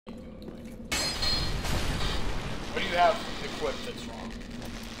you have equipped that's wrong?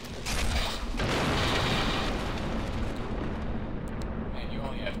 Man, you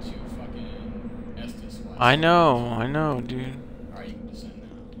only have 2 fucking Estus left. I know, dude. Alright, you can descend now.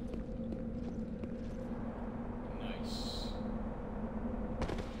 Nice.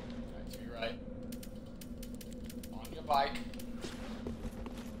 Alright, to your right. On your bike.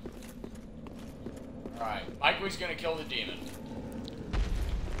 Alright, MikeWee's gonna kill the demon.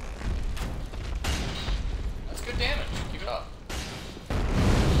 That's good damage. Keep it up.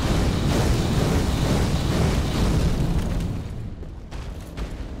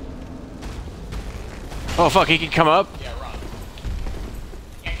 Oh fuck, he can come up? Yeah, run.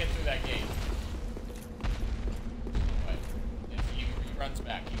 Can't get through that gate. But if he runs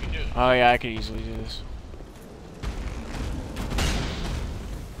back, you can do it. Oh yeah, I could easily do this.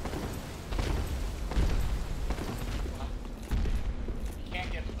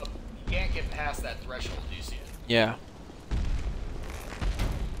 You can't get past that threshold, do you see it? Yeah.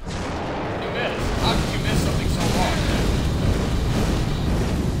 You missed. How did you miss something so hard?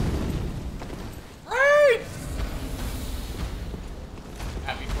 Right!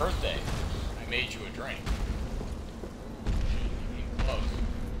 Happy birthday. I made you a drink. You came close.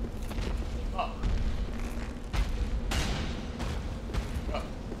 Keep up. Go.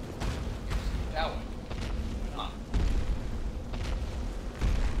 That way. Why not?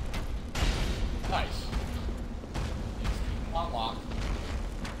 Nice. Just keep them unlocked.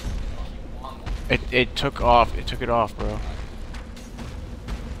 Keep them unlocked. It took off. It took it off, bro. I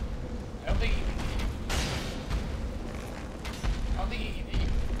don't think he can hit you. I don't think he can hit you.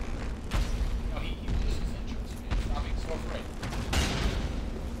 No, he loses interest, man. Stop being so afraid.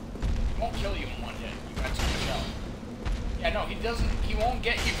 He won't kill you in one hit. You got too much health. Yeah, no, he doesn't. He won't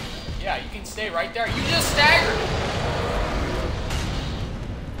get you. Yeah, you can stay right there. You just staggered him.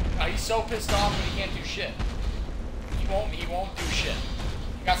 No, he's so pissed off that he can't do shit. He won't do shit.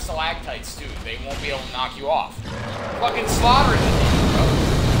 You got stalactites too. They won't be able to knock you off. Fucking slaughtering the thing,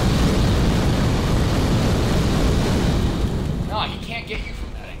 bro. No, he can't get you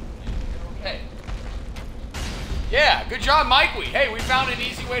from that angle. You're okay. Yeah, good job, MikeWee. Hey, we found an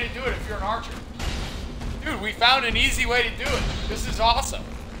easy way to do it if you're an archer. Dude, we found an easy way to do it. This is awesome.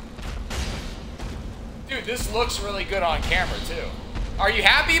 Dude, this looks really good on camera too. Are you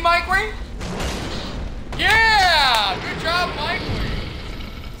happy, MikeWee? Yeah! Good job, MikeWee.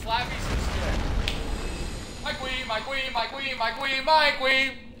 Slappy's sister. MikeWee, MikeWee, MikeWee, MikeWee,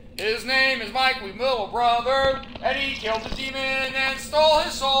 MikeWee. His name is MikeWee, little brother, and he killed the demon and stole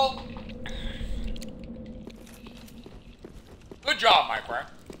his soul. Good job, MikeWee.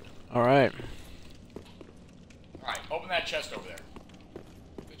 Alright. Alright, open that chest over there.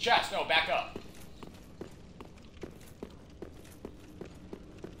 The chest, no, back up.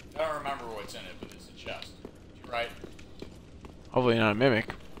 I don't remember what's in it, but it's a chest. You're right. Hopefully not a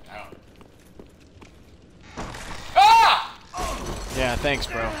mimic. I don't. Ah! Yeah, thanks,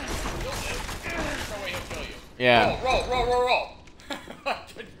 bro. There's no way he'll kill you. Yeah. Roll. I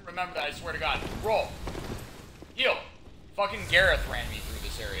didn't remember that, I swear to God. Roll. Heal. Fucking Gareth ran me through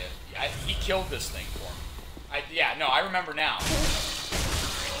this area. He killed this thing for me. Yeah, no, I remember now.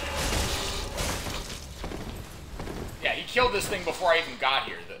 Yeah, he killed this thing before I even got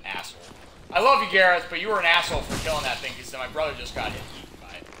here, the asshole. I love you, Gareth, but you were an asshole for killing that thing because my brother just got hit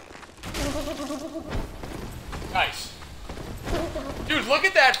by it. Nice. Dude, look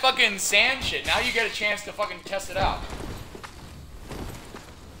at that fucking sand shit. Now you get a chance to fucking test it out.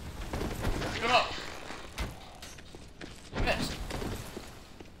 Come up. You missed.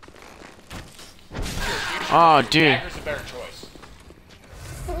 Oh, dude. Dagger's a better choice.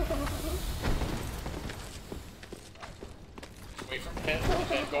 Wait for him to hit, and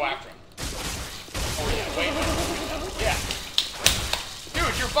then go after him. Oh yeah, wait. Yeah.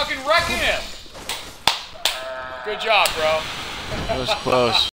 Dude, you're fucking wrecking him! Good job, bro. That was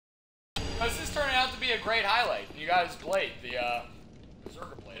close. This is turning out to be a great highlight. You got his blade, the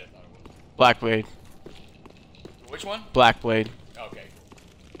Berserker blade, I thought it was. Black blade. Which one? Black blade. Okay.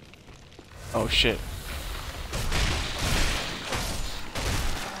 Oh shit.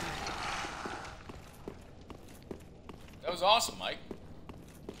 That was awesome, Mike.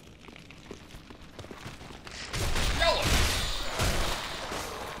 Yellow.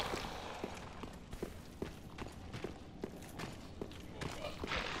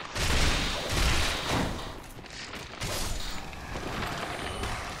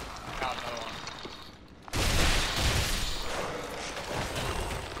 Found another one.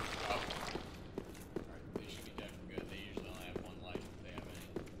 Oh. Alright, they should be dead for good. They usually only have one life if they have any.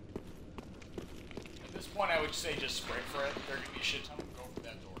 At this point, I would say just spray for it. They're gonna be a shit ton. Go for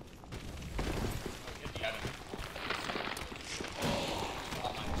that door. Oh, hit the enemy.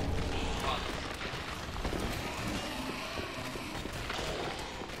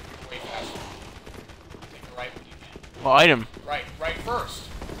 Oh, item. Right first.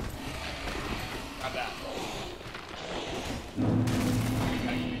 Grab that.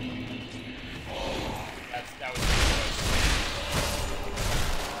 That was pretty close.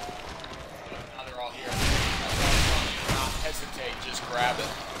 Now they're all here. That's why I'm telling you, not hesitate, just grab it.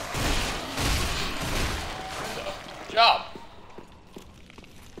 Good job.